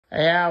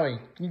Hey, Howie,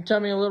 can you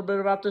tell me a little bit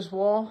about this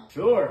wall?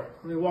 Sure,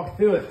 let me walk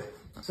through it.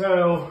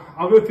 So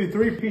I'll go through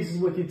 3 pieces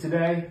with you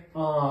today.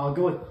 I'll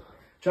go with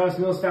Travis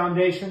Mills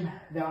Foundation,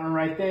 that one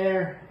right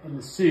there, and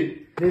the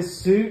suit. This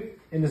suit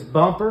and this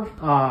bumper,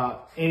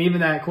 and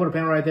even that quarter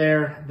panel right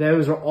there,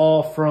 those are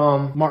all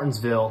from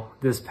Martinsville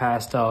this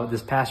past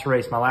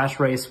race, my last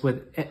race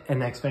with an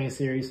Xfinity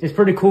series. It's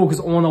pretty cool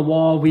because on the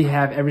wall we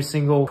have every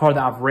single car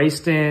that I've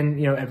raced in,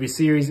 you know, every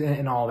series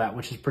and all that,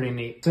 which is pretty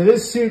neat. So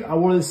this suit, I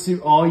wore this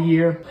suit all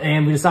year,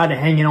 and we decided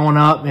to hang it on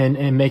up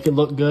and make it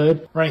look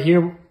good. Right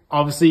here,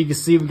 obviously you can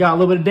see we got a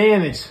little bit of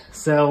damage.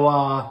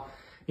 So,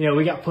 you know,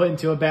 we got put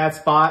into a bad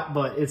spot,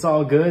 but it's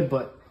all good.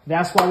 But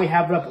that's why we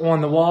have it up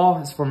on the wall.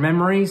 It's for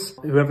memories.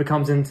 Whoever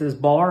comes into this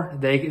bar,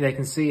 they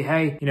can see,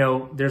 hey, you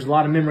know, there's a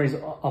lot of memories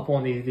up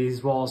on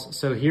these walls.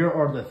 So here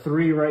are the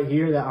 3 right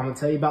here that I'm gonna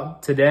tell you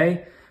about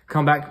today.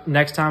 Come back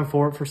next time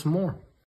for some more.